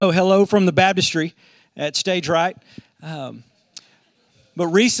Oh, hello from the baptistry at Stage Right. But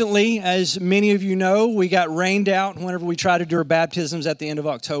recently, as many of you know, we got rained out whenever we tried to do our baptisms at the end of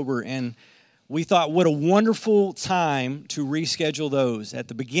October. And we thought, what a wonderful time to reschedule those at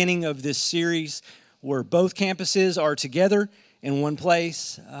the beginning of this series where both campuses are together in one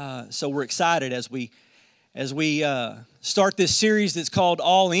place. So we're excited as we start this series that's called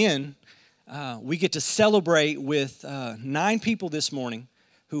All In. We get to celebrate with 9 people this morning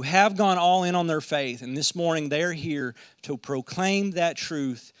who have gone all in on their faith. And this morning, they're here to proclaim that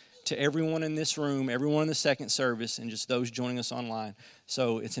truth to everyone in this room, everyone in the second service, and just those joining us online.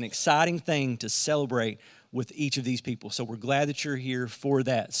 So it's an exciting thing to celebrate with each of these people. So we're glad that you're here for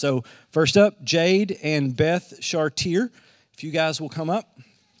that. So first up, Jade and Beth Chartier. If you guys will come up.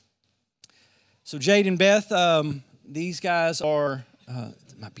 So Jade and Beth, these guys are,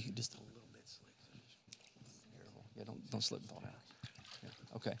 it might be just a little bit slick. Yeah, don't slip and fall down.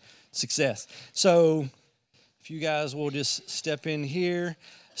 Okay, success. So if you guys will just step in here.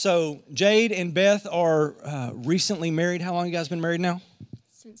 So Jade and Beth are recently married. How long have you guys been married now?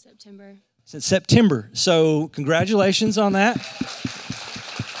 Since September. Since September. So congratulations on that.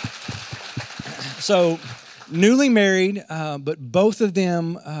 So newly married, but both of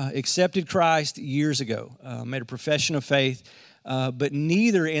them accepted Christ years ago, made a profession of faith. But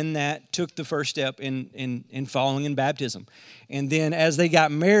neither in that took the first step in following in baptism. And then as they got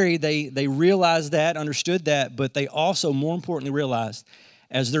married, they realized that, understood that, but they also, more importantly, realized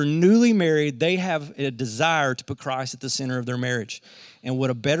as they're newly married, they have a desire to put Christ at the center of their marriage. And what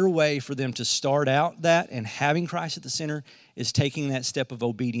a better way for them to start out that and having Christ at the center is taking that step of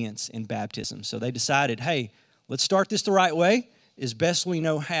obedience in baptism. So they decided, hey, let's start this the right way. As best we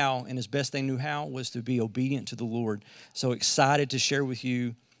know how, and as best they knew how, was to be obedient to the Lord. So excited to share with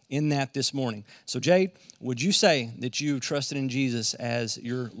you in that this morning. So Jade, would you say that you've trusted in Jesus as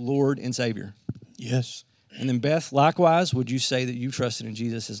your Lord and Savior? Yes. And then Beth, likewise, would you say that you've trusted in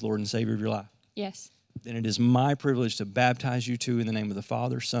Jesus as Lord and Savior of your life? Yes. Then it is my privilege to baptize you too in the name of the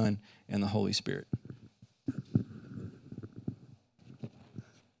Father, Son, and the Holy Spirit.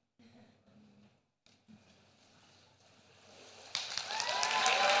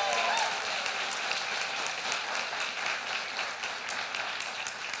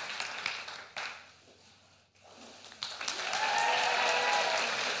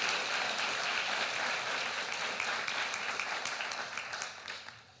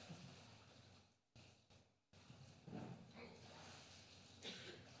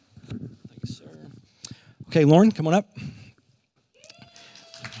 Okay, Lauren, come on up.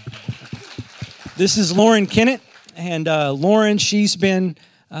 This is Lauren Kennett, and Lauren, she's been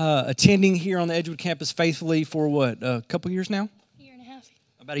attending here on the Edgewood campus faithfully for what, a couple years now? A year and a half.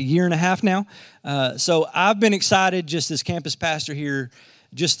 About a year and a half now. So I've been excited just as campus pastor here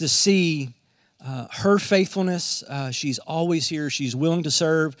just to see her faithfulness. She's always here. She's willing to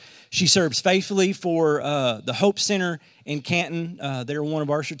serve. She serves faithfully for the Hope Center in Canton. They're one of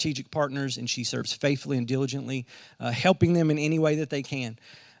our strategic partners, and she serves faithfully and diligently, helping them in any way that they can.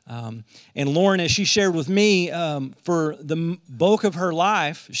 And Lauren, as she shared with me, for the bulk of her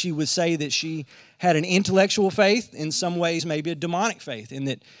life, she would say that she had an intellectual faith, in some ways maybe a demonic faith, in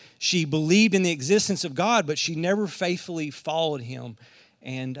that she believed in the existence of God, but she never faithfully followed Him.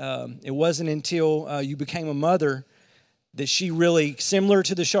 And it wasn't until you became a mother that she really, similar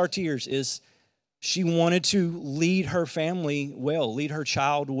to the Chartiers, is she wanted to lead her family well, lead her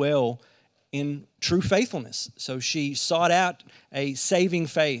child well in true faithfulness. So she sought out a saving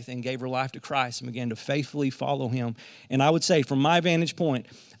faith and gave her life to Christ and began to faithfully follow Him. And I would say, from my vantage point,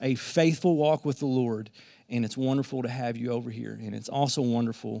 a faithful walk with the Lord. And it's wonderful to have you over here. And it's also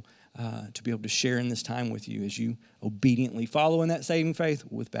wonderful to be able to share in this time with you as you obediently follow in that saving faith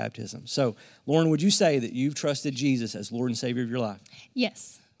with baptism. So, Lauren, would you say that you've trusted Jesus as Lord and Savior of your life?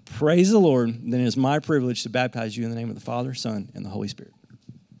 Yes. Praise the Lord. Then it is my privilege to baptize you in the name of the Father, Son, and the Holy Spirit.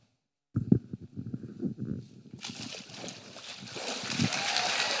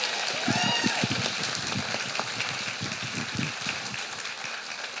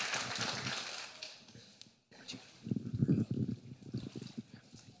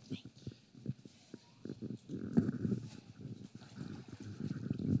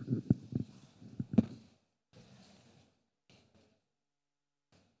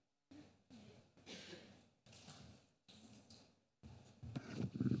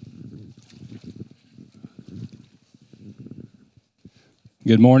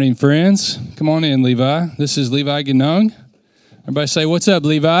 Good morning, friends. Come on in, Levi. This is Levi Ganung. Everybody say, what's up,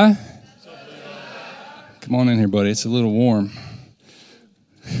 Levi? Come on in here, buddy. It's a little warm.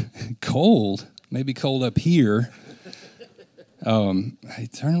 Cold. Maybe cold up here. Hey,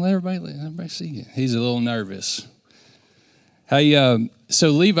 turn and let everybody see you. He's a little nervous. Hey, so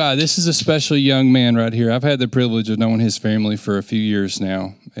Levi, this is a special young man right here. I've had the privilege of knowing his family for a few years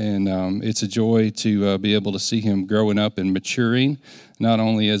now, and it's a joy to be able to see him growing up and maturing, not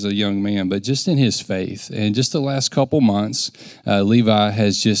only as a young man, but just in his faith. And just the last couple months, Levi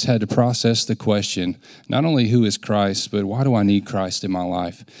has just had to process the question, not only who is Christ, but why do I need Christ in my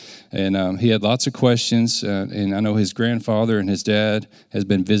life? And he had lots of questions, and I know his grandfather and his dad has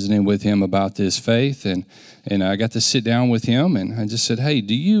been visiting with him about this faith, and I got to sit down with him, and I just said, hey,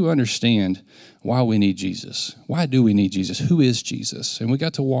 do you understand why we need Jesus? Why do we need Jesus? Who is Jesus? And we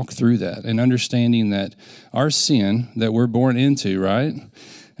got to walk through that and understanding that our sin that we're born into, right,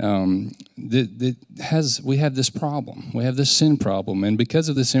 we have this problem. We have this sin problem, and because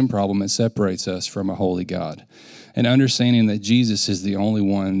of the sin problem, it separates us from a holy God. And understanding that Jesus is the only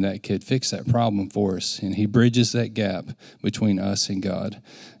one that could fix that problem for us. And he bridges that gap between us and God.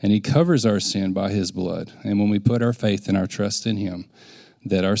 And he covers our sin by his blood. And when we put our faith and our trust in him,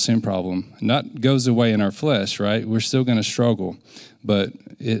 that our sin problem not goes away in our flesh, right? We're still going to struggle. But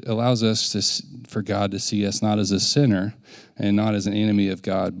it allows us for God to see us not as a sinner and not as an enemy of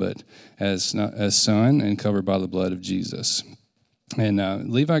God, but as son and covered by the blood of Jesus. And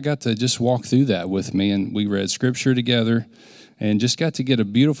Levi got to just walk through that with me, and we read scripture together and just got to get a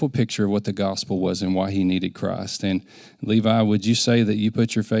beautiful picture of what the gospel was and why he needed Christ. And Levi, would you say that you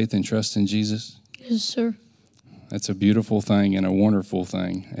put your faith and trust in Jesus? Yes, sir. That's a beautiful thing and a wonderful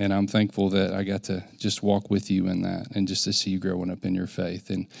thing. And I'm thankful that I got to just walk with you in that and just to see you growing up in your faith.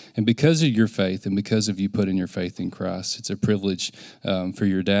 And because of your faith and because of you putting your faith in Christ, it's a privilege for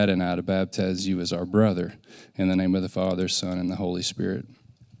your dad and I to baptize you as our brother in the name of the Father, Son, and the Holy Spirit.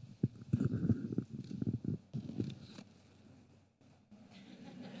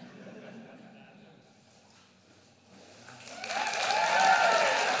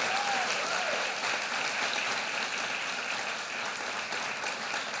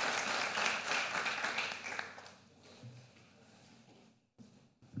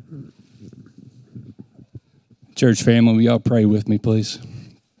 Church family, will y'all pray with me, please?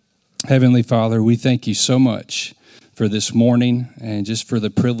 Heavenly Father, we thank you so much for this morning and just for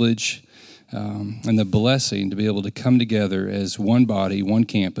the privilege and the blessing to be able to come together as one body, one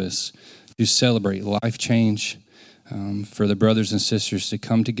campus, to celebrate life change, for the brothers and sisters to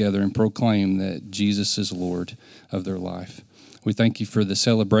come together and proclaim that Jesus is Lord of their life. We thank you for the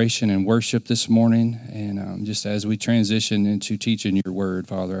celebration and worship this morning, and just as we transition into teaching your word,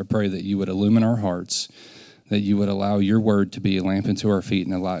 Father, I pray that you would illumine our hearts, that you would allow your word to be a lamp unto our feet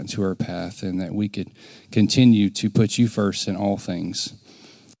and a light unto our path, and that we could continue to put you first in all things.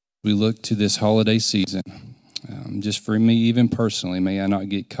 We look to this holiday season. Just for me, even personally, may I not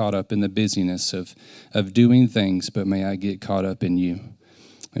get caught up in the busyness of doing things, but may I get caught up in you.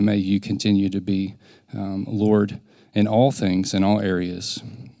 And may you continue to be Lord in all things, in all areas.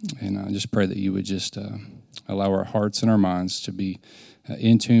 And I just pray that you would just allow our hearts and our minds to be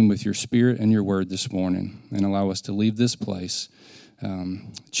in tune with your spirit and your word this morning, and allow us to leave this place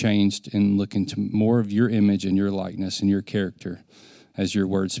changed and looking to more of your image and your likeness and your character as your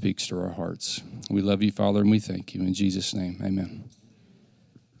word speaks to our hearts. We love you, Father, and we thank you. In Jesus' name, amen.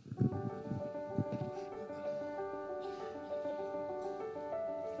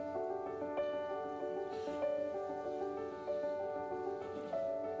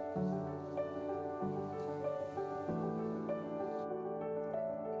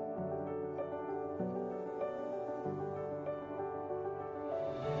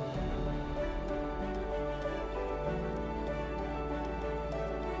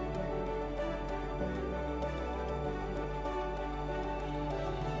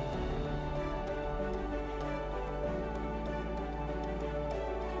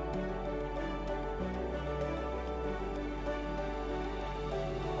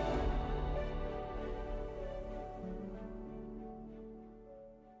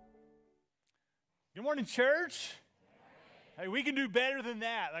 Good morning, church. Hey, we can do better than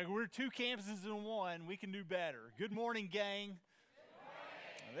that. Like, we're two campuses in one. We can do better. Good morning, gang.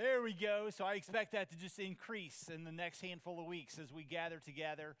 Good morning. There we go. So I expect that to just increase in the next handful of weeks as we gather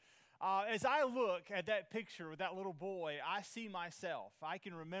together. As I look at that picture with that little boy, I see myself. I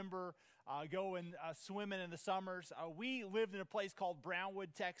can remember going swimming in the summers. We lived in a place called Brownwood,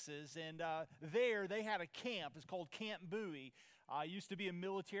 Texas, and there they had a camp. It's called Camp Bowie. Used to be a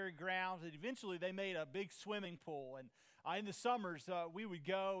military ground, and eventually they made a big swimming pool. And in the summers, we would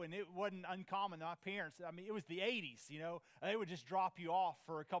go, and it wasn't uncommon. My parents, I mean, it was the 80s, you know. They would just drop you off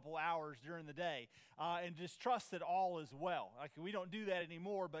for a couple hours during the day and just trust that all is well. Like, we don't do that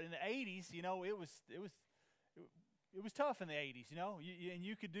anymore, but in the 80s, you know, it was it was tough in the 80s, and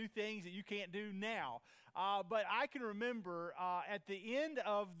you could do things that you can't do now. But I can remember at the end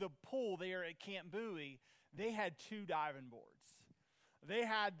of the pool there at Camp Bowie, they had 2 diving boards. They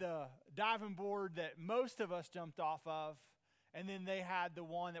had the diving board that most of us jumped off of, and then they had the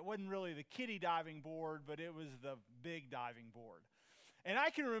one that wasn't really the kiddie diving board, but it was the big diving board. And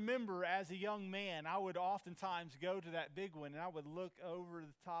I can remember as a young man, I would oftentimes go to that big one, and I would look over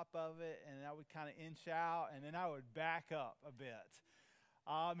the top of it, and I would kind of inch out, and then I would back up a bit.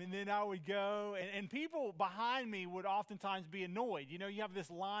 And then I would go, and people behind me would oftentimes be annoyed. You have this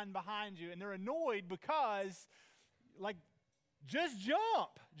line behind you, and they're annoyed because, just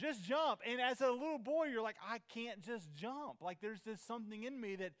jump. And as a little boy, you're like, I can't just jump. There's just something in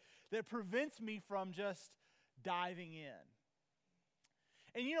me that prevents me from just diving in.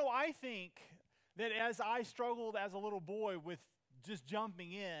 And I think that as I struggled as a little boy with just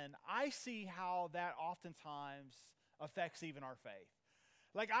jumping in, I see how that oftentimes affects even our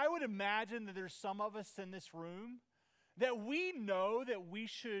faith. I would imagine that there's some of us in this room that we know that we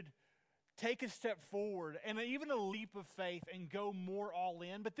should take a step forward and even a leap of faith and go more all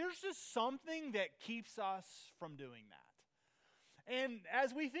in, but there's just something that keeps us from doing that. And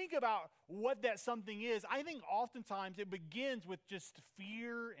as we think about what that something is, I think oftentimes it begins with just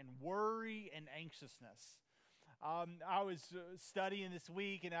fear and worry and anxiousness. I was studying this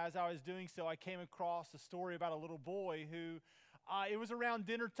week, and as I was doing so, I came across a story about a little boy who, it was around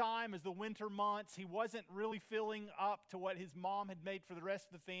dinner time as the winter months. He wasn't really filling up to what his mom had made for the rest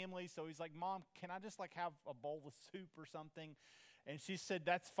of the family, so he's like, Mom, can I just have a bowl of soup or something? And she said,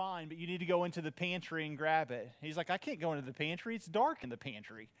 that's fine, but you need to go into the pantry and grab it. He's like, I can't go into the pantry. It's dark in the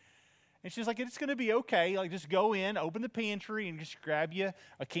pantry. And she's like, it's going to be okay. Just go in, open the pantry, and just grab you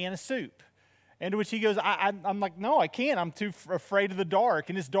a can of soup. And to which he goes, I'm like, no, I can't. I'm too afraid of the dark,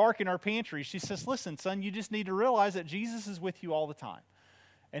 and it's dark in our pantry. She says, listen, son, you just need to realize that Jesus is with you all the time.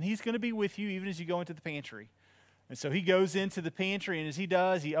 And he's going to be with you even as you go into the pantry. And so he goes into the pantry, and as he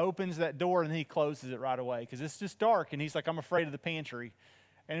does, he opens that door, and then he closes it right away because it's just dark. And he's like, I'm afraid of the pantry.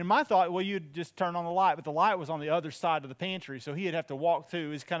 And in my thought, well, you'd just turn on the light, but the light was on the other side of the pantry, so he'd have to walk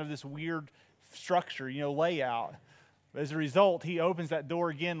through. It's kind of this weird structure, layout. But as a result, he opens that door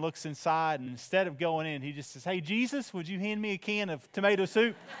again, looks inside, and instead of going in, he just says, hey, Jesus, would you hand me a can of tomato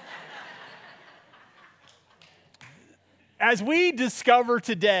soup? As we discover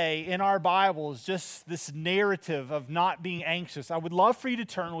today in our Bibles just this narrative of not being anxious, I would love for you to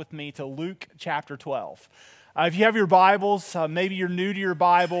turn with me to Luke chapter 12. If you have your Bibles, maybe you're new to your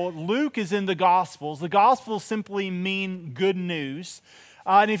Bible, Luke is in the Gospels. The Gospels simply mean good news.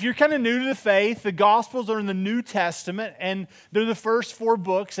 And if you're kind of new to the faith, the Gospels are in the New Testament, and they're the first 4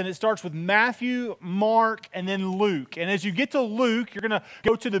 books, and it starts with Matthew, Mark, and then Luke. And as you get to Luke, you're going to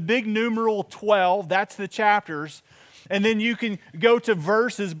go to the big numeral 12. That's the chapters. And then you can go to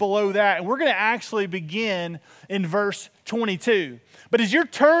verses below that. And we're going to actually begin in verse 22. But as you're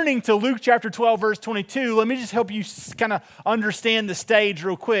turning to Luke chapter 12, verse 22, let me just help you kind of understand the stage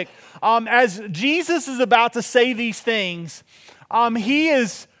real quick. As Jesus is about to say these things, he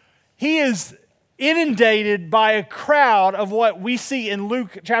is inundated by a crowd of what we see in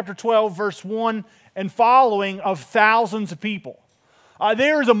Luke chapter 12, verse 1 and following of thousands of people.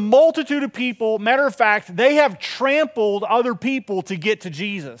 There is a multitude of people. Matter of fact, they have trampled other people to get to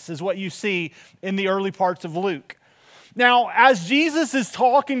Jesus, is what you see in the early parts of Luke. Now, as Jesus is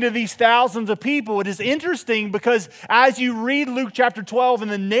talking to these thousands of people, it is interesting because as you read Luke chapter 12 and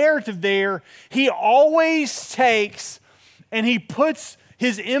the narrative there, he always takes and he puts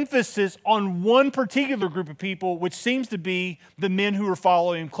his emphasis on one particular group of people, which seems to be the men who are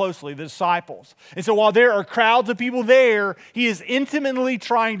following him closely, the disciples. And so while there are crowds of people there, he is intimately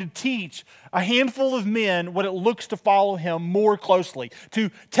trying to teach a handful of men what it looks to follow him more closely,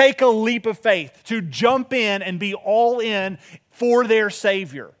 to take a leap of faith, to jump in and be all in for their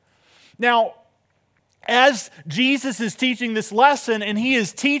Savior. Now, as Jesus is teaching this lesson and he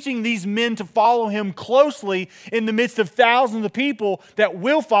is teaching these men to follow him closely in the midst of thousands of people that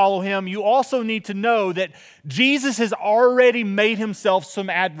will follow him, you also need to know that Jesus has already made himself some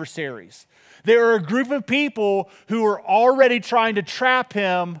adversaries. There are a group of people who are already trying to trap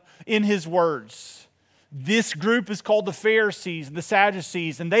him in his words. This group is called the Pharisees and the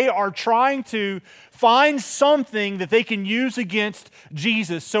Sadducees, and they are trying to find something that they can use against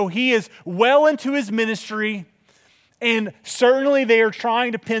Jesus. So he is well into his ministry, and certainly they are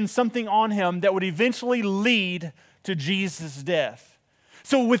trying to pin something on him that would eventually lead to Jesus' death.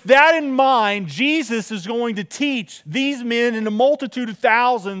 So with that in mind, Jesus is going to teach these men in a multitude of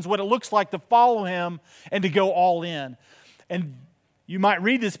thousands what it looks like to follow him and to go all in. And you might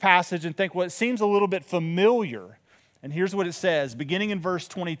read this passage and think, well, it seems a little bit familiar. And here's what it says, beginning in verse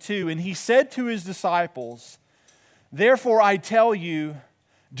 22. And he said to his disciples, therefore I tell you,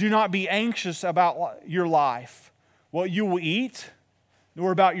 do not be anxious about your life, what you will eat,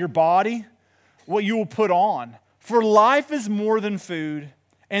 nor about your body, what you will put on. For life is more than food,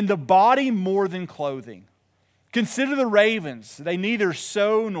 and the body more than clothing. Consider the ravens. They neither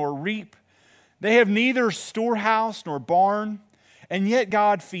sow nor reap. They have neither storehouse nor barn, and yet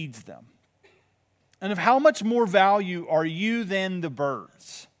God feeds them. And of how much more value are you than the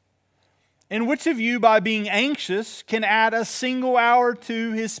birds? And which of you, by being anxious, can add a single hour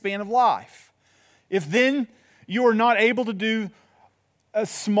to his span of life? If then you are not able to do as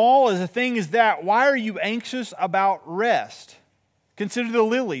small as a thing as that, why are you anxious about rest? Consider the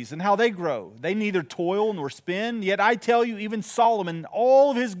lilies and how they grow. They neither toil nor spin, yet I tell you, even Solomon in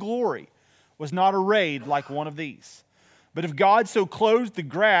all of his glory was not arrayed like one of these. But if God so clothes the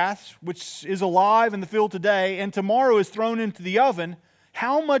grass, which is alive in the field today, and tomorrow is thrown into the oven,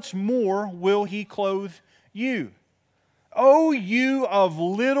 how much more will he clothe you? O you of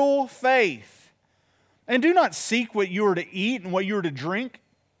little faith! And do not seek what you are to eat and what you are to drink,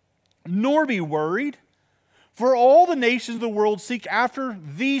 nor be worried. For all the nations of the world seek after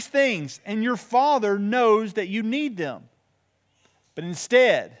these things, and your Father knows that you need them. But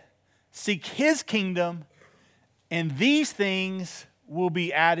instead, seek his kingdom, and these things will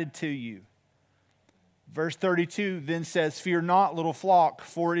be added to you. Verse 32 then says, fear not, little flock,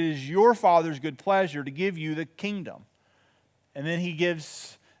 for it is your Father's good pleasure to give you the kingdom. And then he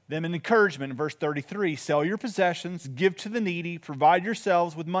gives them an encouragement in verse 33. Sell your possessions, give to the needy, provide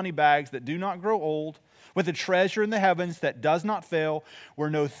yourselves with money bags that do not grow old, with a treasure in the heavens that does not fail, where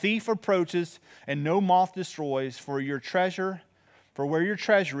no thief approaches and no moth destroys. For where your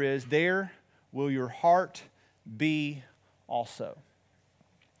treasure is, there will your heart be also.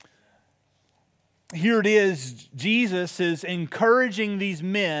 Here it is, Jesus is encouraging these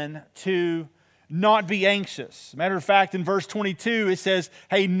men to not be anxious. Matter of fact, in verse 22, it says,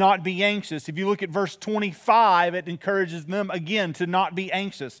 hey, not be anxious. If you look at verse 25, it encourages them again to not be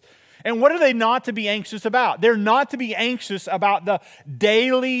anxious. And what are they not to be anxious about? They're not to be anxious about the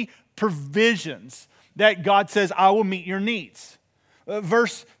daily provisions that God says, I will meet your needs.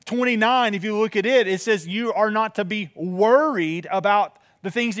 Verse 29, if you look at it, it says you are not to be worried about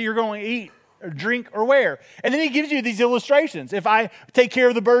the things that you're going to eat or drink or wear. And then he gives you these illustrations. If I take care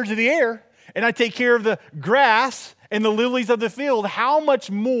of the birds of the air and I take care of the grass and the lilies of the field, how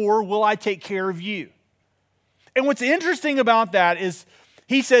much more will I take care of you? And what's interesting about that is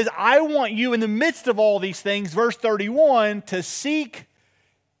he says, I want you in the midst of all these things, verse 31, to seek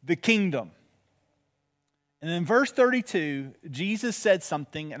the kingdom. And in verse 32, Jesus said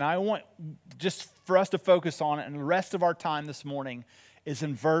something, and I want just for us to focus on it, and the rest of our time this morning is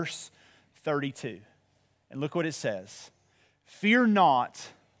in verse 32. And look what it says. Fear not,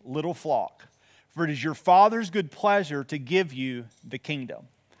 little flock, for it is your Father's good pleasure to give you the kingdom.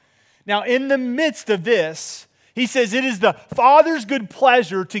 Now, in the midst of this, he says it is the Father's good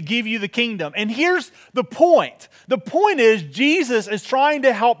pleasure to give you the kingdom. And here's the point. The point is Jesus is trying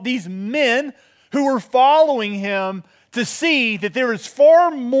to help these men who are following him to see that there is far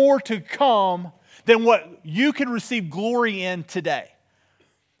more to come than what you can receive glory in today.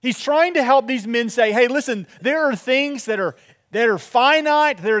 He's trying to help these men say, hey, listen, there are things that are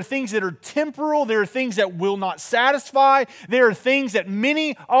finite, there are things that are temporal, there are things that will not satisfy, there are things that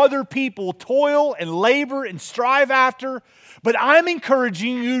many other people toil and labor and strive after, but I'm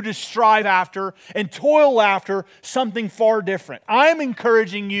encouraging you to strive after and toil after something far different. I'm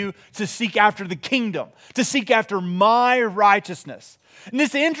encouraging you to seek after the kingdom, to seek after my righteousness. And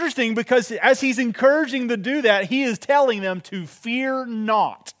it's interesting because as he's encouraging them to do that, he is telling them to fear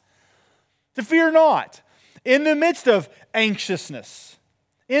not. To fear not. In the midst of anxiousness,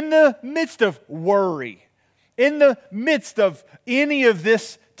 in the midst of worry, in the midst of any of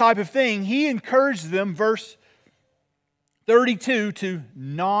this type of thing, he encourages them, verse 32, to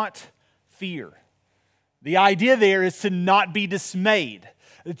not fear. The idea there is to not be dismayed,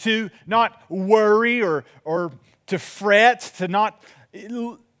 to not worry or to fret, to not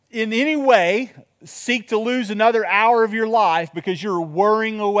in any way seek to lose another hour of your life because you're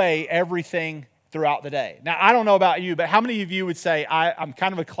worrying away everything throughout the day. Now, I don't know about you, but how many of you would say, I'm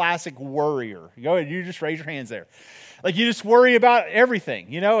kind of a classic worrier? Go ahead, you just raise your hands there. Like you just worry about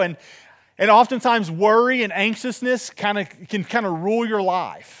everything, and oftentimes worry and anxiousness can rule your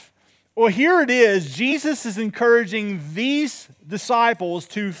life. Well, here it is. Jesus is encouraging these disciples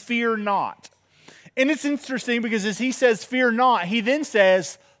to fear not. And it's interesting because as he says fear not, he then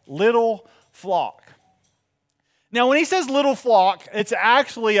says little flock. Now, when he says little flock, it's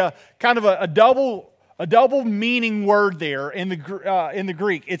actually a kind of a double a double meaning word there in the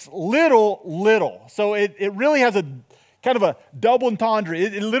Greek. It's little, little. So it really has a kind of a double entendre.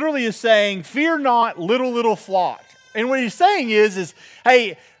 It literally is saying, fear not, little, little flock. And what he's saying is,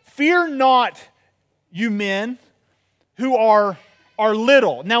 hey, fear not, you men who are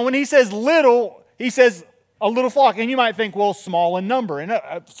little. Now, when he says little, he says a little flock. And you might think, well, small in number. And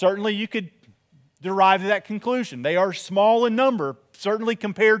certainly you could derive to that conclusion. They are small in number, certainly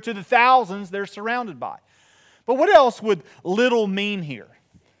compared to the thousands they're surrounded by. But what else would little mean here?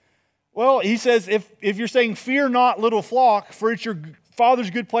 Well, he says, if you're saying, fear not, little flock, for it's your Father's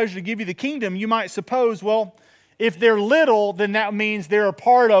good pleasure to give you the kingdom, you might suppose, well, if they're little, then that means they're a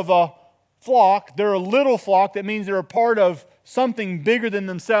part of a flock. They're a little flock. That means they're a part of something bigger than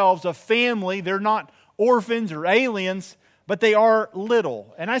themselves, a family. They're not orphans or aliens, but they are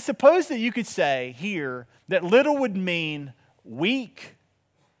little. And I suppose that you could say here that little would mean weak,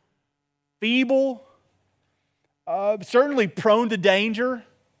 feeble, certainly prone to danger.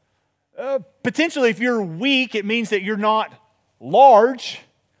 Potentially, if you're weak, it means that you're not large.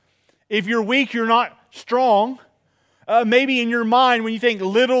 If you're weak, you're not strong. Maybe in your mind, when you think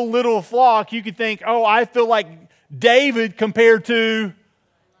little, little flock, you could think, oh, I feel like David compared to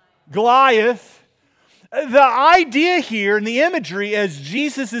Goliath. The idea here and the imagery as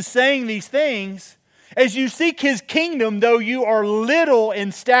Jesus is saying these things, as you seek His kingdom, though you are little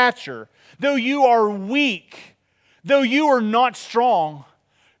in stature, though you are weak, though you are not strong,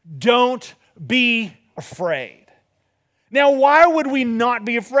 don't be afraid. Now, why would we not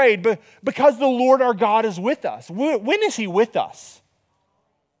be afraid? Because the Lord our God is with us. When is He with us?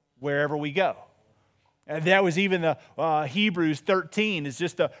 Wherever we go. And that was even the Hebrews 13 is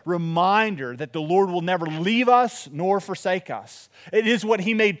just a reminder that the Lord will never leave us nor forsake us. It is what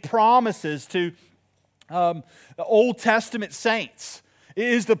He made promises to the Old Testament saints. It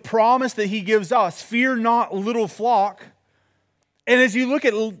is the promise that He gives us. Fear not, little flock. And as you look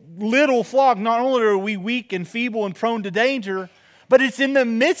at little flock, not only are we weak and feeble and prone to danger, but it's in the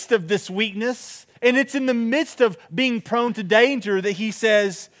midst of this weakness and it's in the midst of being prone to danger that He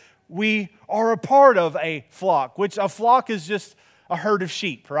says we are a part of a flock, which a flock is just a herd of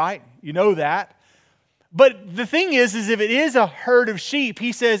sheep, right? You know that. But the thing is if it is a herd of sheep,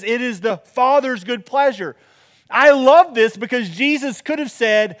 He says it is the Father's good pleasure. I love this because Jesus could have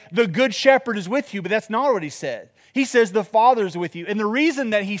said, the good shepherd is with you, but that's not what He said. He says the Father is with you. And the reason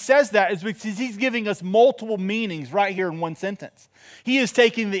that He says that is because He's giving us multiple meanings right here in one sentence. He is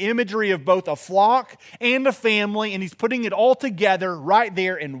taking the imagery of both a flock and a family, and He's putting it all together right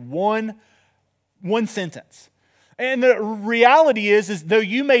there in one sentence. And the reality is though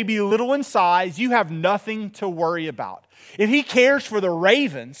you may be little in size, you have nothing to worry about. If He cares for the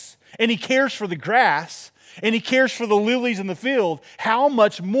ravens, and He cares for the grass, and He cares for the lilies in the field, how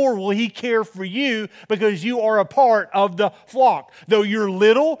much more will He care for you because you are a part of the flock? Though you're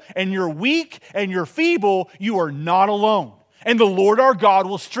little and you're weak and you're feeble, you are not alone. And the Lord our God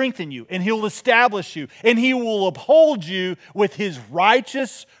will strengthen you, and He'll establish you, and He will uphold you with His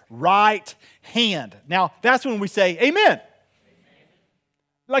righteous right hand. Now, that's when we say, amen.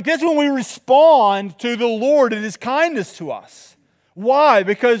 Like that's when we respond to the Lord and His kindness to us. Why?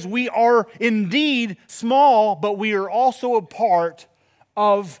 Because we are indeed small, but we are also a part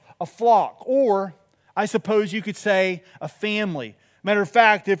of a flock. Or, I suppose you could say, a family. Matter of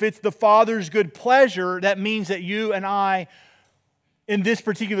fact, if it's the Father's good pleasure, that means that you and I, in this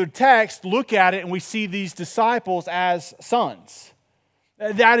particular text, look at it and we see these disciples as sons.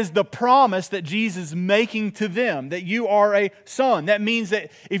 That is the promise that Jesus is making to them, that you are a son. That means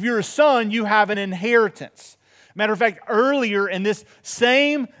that if you're a son, you have an inheritance. Matter of fact, earlier in this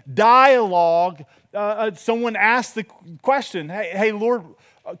same dialogue, someone asked the question, hey, Lord,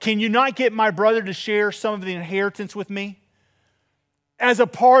 can you not get my brother to share some of the inheritance with me? As a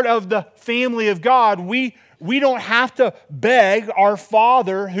part of the family of God, we don't have to beg our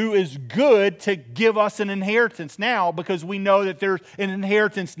Father who is good to give us an inheritance now because we know that there's an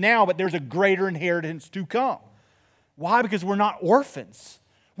inheritance now, but there's a greater inheritance to come. Why? Because we're not orphans.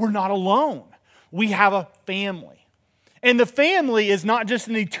 We're not alone. We have a family. And the family is not just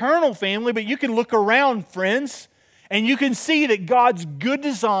an eternal family, but you can look around, friends, and you can see that God's good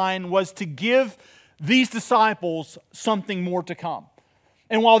design was to give these disciples something more to come.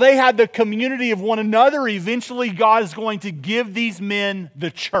 And while they had the community of one another, eventually God is going to give these men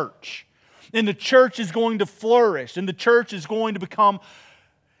the church. And the church is going to flourish, and the church is going to become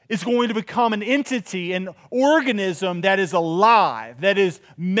an entity, an organism that is alive, that is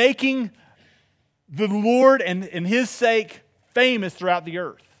making the Lord and His sake famous throughout the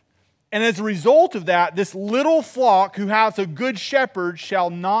earth. And as a result of that, this little flock who has a good shepherd shall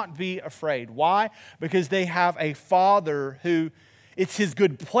not be afraid. Why? Because they have a Father who it's His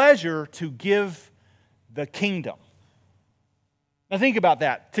good pleasure to give the kingdom. Now think about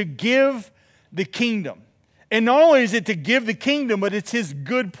that. To give the kingdom. And not only is it to give the kingdom, but it's His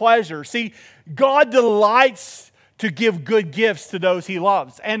good pleasure. See, God delights to give good gifts to those He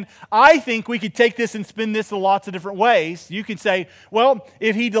loves. And I think we could take this and spin this in lots of different ways. You could say, well,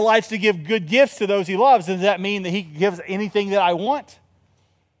 if He delights to give good gifts to those He loves, does that mean that He gives anything that I want?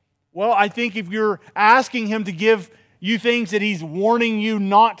 Well, I think if you're asking Him to give you things that He's warning you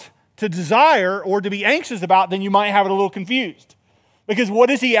not to desire or to be anxious about, then you might have it a little confused. Because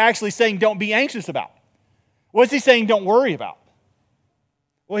what is He actually saying don't be anxious about? What's He saying don't worry about?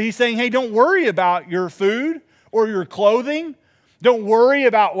 Well, He's saying, hey, don't worry about your food or your clothing. Don't worry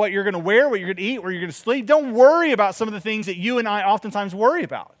about what you're going to wear, what you're going to eat, where you're going to sleep. Don't worry about some of the things that you and I oftentimes worry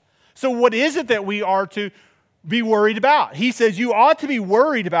about. So what is it that we are to be worried about? He says you ought to be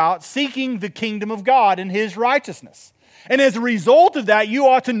worried about seeking the kingdom of God and His righteousness. And as a result of that, you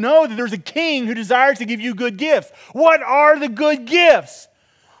ought to know that there's a king who desires to give you good gifts. What are the good gifts?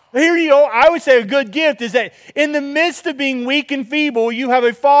 Here you go. I would say a good gift is that in the midst of being weak and feeble, you have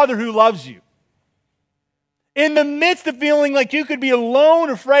a Father who loves you. In the midst of feeling like you could be alone,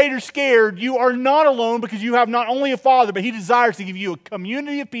 afraid, or scared, you are not alone because you have not only a Father, but He desires to give you a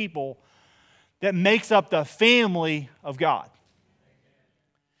community of people that makes up the family of God.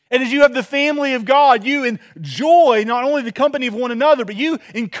 And as you have the family of God, you enjoy not only the company of one another, but you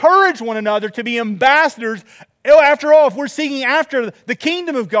encourage one another to be ambassadors. After all, if we're seeking after the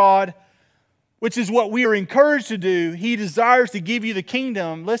kingdom of God, which is what we are encouraged to do, He desires to give you the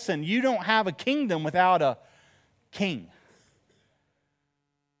kingdom. Listen, you don't have a kingdom without a king.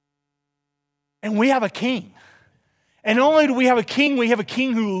 And we have a king. And not only do we have a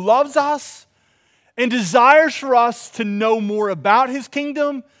king who loves us and desires for us to know more about His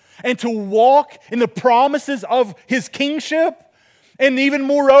kingdom and to walk in the promises of His kingship. And even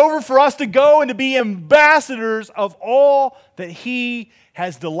moreover, for us to go and to be ambassadors of all that He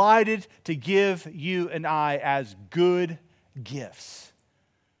has delighted to give you and I as good gifts.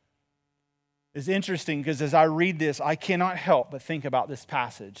 It's interesting because as I read this, I cannot help but think about this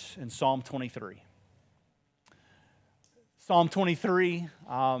passage in Psalm 23. Psalm 23,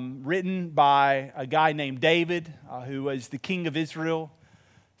 written by a guy named David, who was the king of Israel.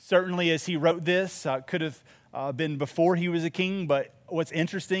 Certainly as he wrote this, could have been before he was a king, but what's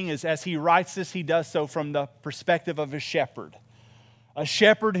interesting is as he writes this, he does so from the perspective of a shepherd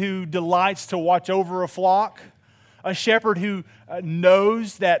who delights to watch over a flock, a shepherd who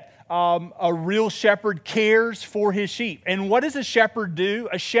knows that a real shepherd cares for his sheep. And what does a shepherd do?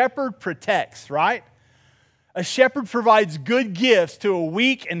 A shepherd protects, right? A shepherd provides good gifts to a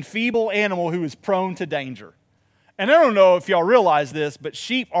weak and feeble animal who is prone to danger. And I don't know if y'all realize this, but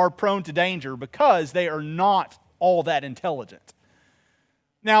sheep are prone to danger because they are not all that intelligent.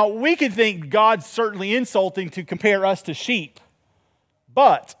 Now, we could think God's certainly insulting to compare us to sheep,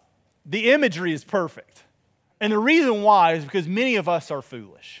 but the imagery is perfect. And the reason why is because many of us are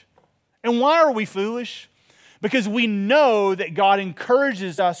foolish. And why are we foolish? Because we know that God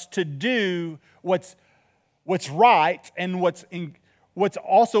encourages us to do what's right and what's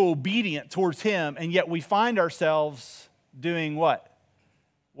also obedient towards Him, and yet we find ourselves doing what?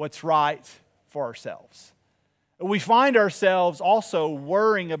 What's right for ourselves. We find ourselves also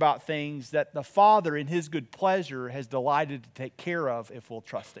worrying about things that the Father in His good pleasure has delighted to take care of if we'll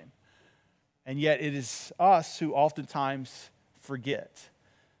trust Him. And yet it is us who oftentimes forget.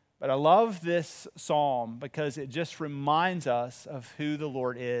 But I love this psalm because it just reminds us of who the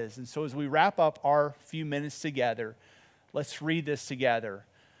Lord is. And so as we wrap up our few minutes together, let's read this together.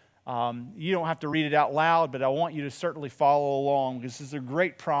 You don't have to read it out loud, but I want you to certainly follow along because this is a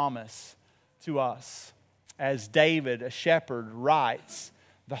great promise to us. As David, a shepherd, writes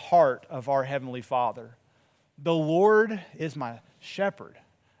the heart of our Heavenly Father. The Lord is my shepherd.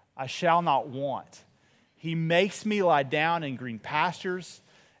 I shall not want. He makes me lie down in green pastures,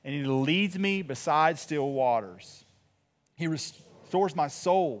 and He leads me beside still waters. He restores my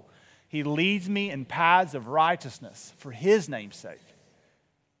soul. He leads me in paths of righteousness for His name's sake.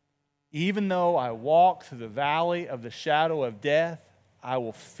 Even though I walk through the valley of the shadow of death, I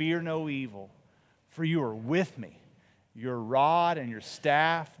will fear no evil, for You are with me. Your rod and Your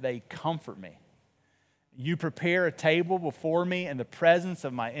staff, they comfort me. You prepare a table before me in the presence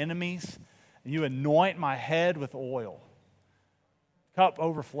of my enemies, and You anoint my head with oil. Cup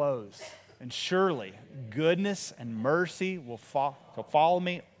overflows, and surely goodness and mercy will follow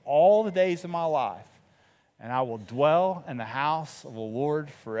me all the days of my life, and I will dwell in the house of the Lord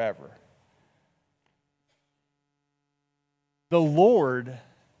forever. the Lord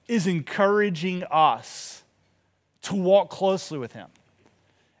is encouraging us to walk closely with Him.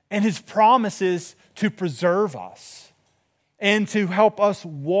 And His promise is to preserve us and to help us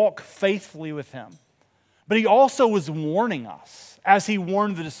walk faithfully with Him. But He also was warning us, as He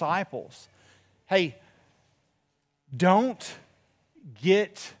warned the disciples, hey, don't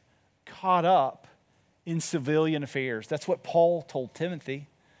get caught up in civilian affairs. That's what Paul told Timothy.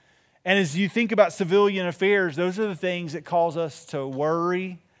 And as you think about civilian affairs, those are the things that cause us to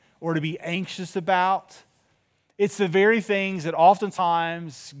worry or to be anxious about. It's the very things that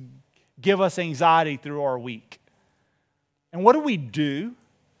oftentimes give us anxiety through our week. And what do we do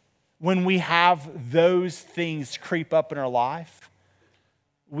when we have those things creep up in our life?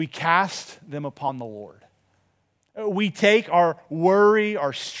 We cast them upon the Lord. We take our worry,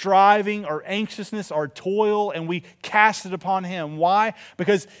 our striving, our anxiousness, our toil, and we cast it upon Him. Why?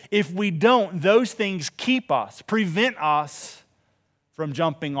 Because if we don't, those things keep us, prevent us from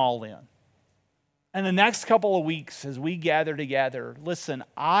jumping all in. And the next couple of weeks as we gather together, listen,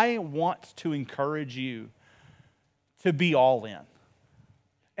 I want to encourage you to be all in.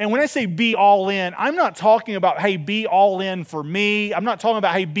 And when I say be all in, I'm not talking about, hey, be all in for me. I'm not talking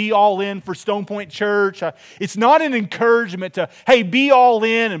about, hey, be all in for Stone Point Church. It's not an encouragement to, hey, be all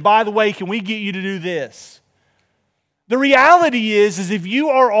in, and by the way, can we get you to do this? The reality is if you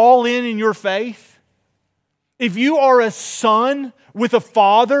are all in your faith, if you are a son with a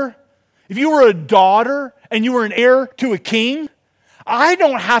father, if you were a daughter and you were an heir to a king, I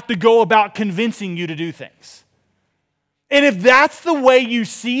don't have to go about convincing you to do things. And if that's the way you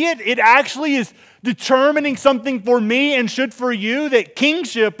see it, it actually is determining something for me and should for you, that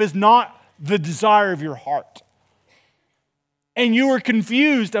kingship is not the desire of your heart. And you are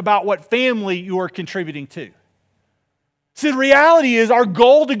confused about what family you are contributing to. See, the reality is our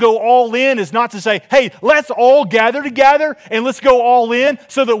goal to go all in is not to say, hey, let's all gather together and let's go all in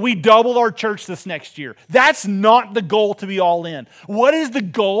so that we double our church this next year. That's not the goal, to be all in. What is the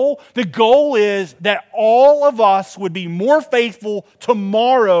goal? The goal is that all of us would be more faithful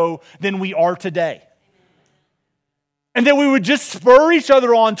tomorrow than we are today. And that we would just spur each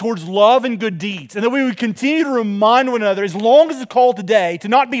other on towards love and good deeds. And that we would continue to remind one another, as long as it's called today, to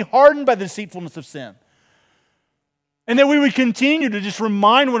not be hardened by the deceitfulness of sin. And that we would continue to just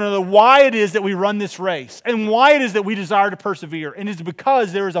remind one another why it is that we run this race and why it is that we desire to persevere. And it's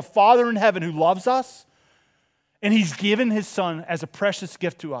because there is a Father in heaven who loves us, and He's given His Son as a precious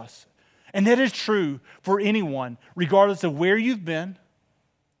gift to us. And that is true for anyone, regardless of where you've been,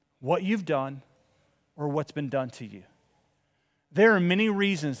 what you've done, or what's been done to you. There are many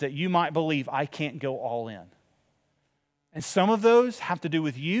reasons that you might believe I can't go all in. And some of those have to do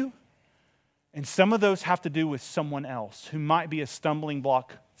with you. And some of those have to do with someone else who might be a stumbling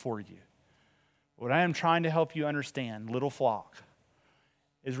block for you. What I am trying to help you understand, little flock,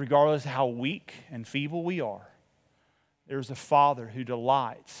 is regardless of how weak and feeble we are, there's a Father who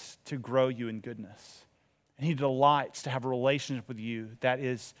delights to grow you in goodness. And He delights to have a relationship with you that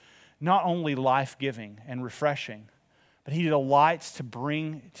is not only life-giving and refreshing, but He delights to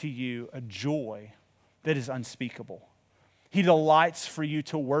bring to you a joy that is unspeakable. He delights for you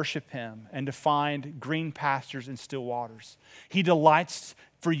to worship Him and to find green pastures and still waters. He delights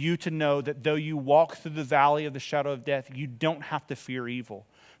for you to know that though you walk through the valley of the shadow of death, you don't have to fear evil,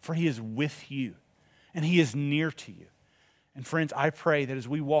 for He is with you and He is near to you. And friends, I pray that as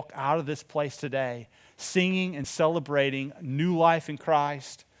we walk out of this place today, singing and celebrating new life in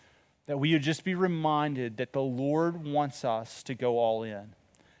Christ, that we would just be reminded that the Lord wants us to go all in.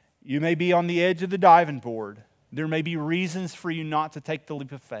 You may be on the edge of the diving board. There may be reasons for you not to take the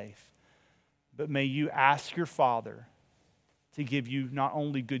leap of faith, but may you ask your Father to give you not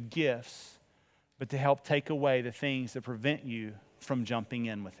only good gifts, but to help take away the things that prevent you from jumping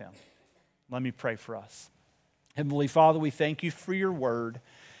in with Him. Let me pray for us. Heavenly Father, we thank You for Your word,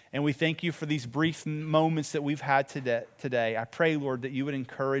 and we thank You for these brief moments that we've had today. I pray, Lord, that You would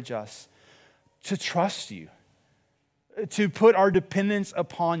encourage us to trust You, to put our dependence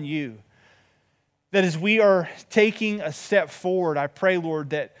upon You. That as we are taking a step forward, I pray, Lord,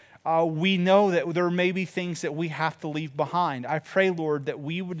 that we know that there may be things that we have to leave behind. I pray, Lord, that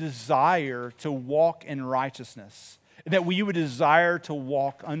we would desire to walk in righteousness, that we would desire to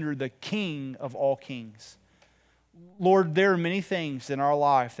walk under the King of all kings. Lord, there are many things in our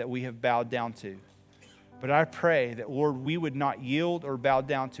life that we have bowed down to, but I pray that, Lord, we would not yield or bow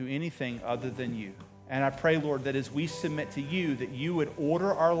down to anything other than You. And I pray, Lord, that as we submit to You, that You would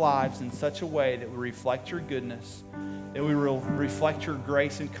order our lives in such a way that we reflect Your goodness, that we will reflect Your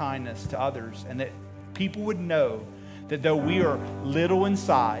grace and kindness to others, and that people would know that though we are little in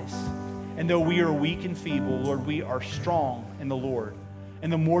size, And though we are weak and feeble, Lord, we are strong in the Lord.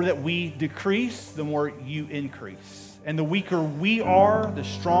 And the more that we decrease, the more you increase. And the weaker we are, the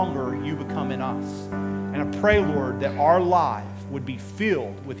stronger you become in us. And I pray, Lord, that our life would be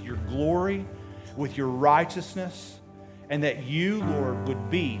filled with your glory, with your righteousness, and that you, Lord, would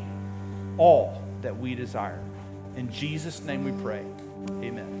be all that we desire. In Jesus' name we pray.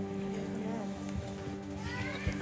 Amen.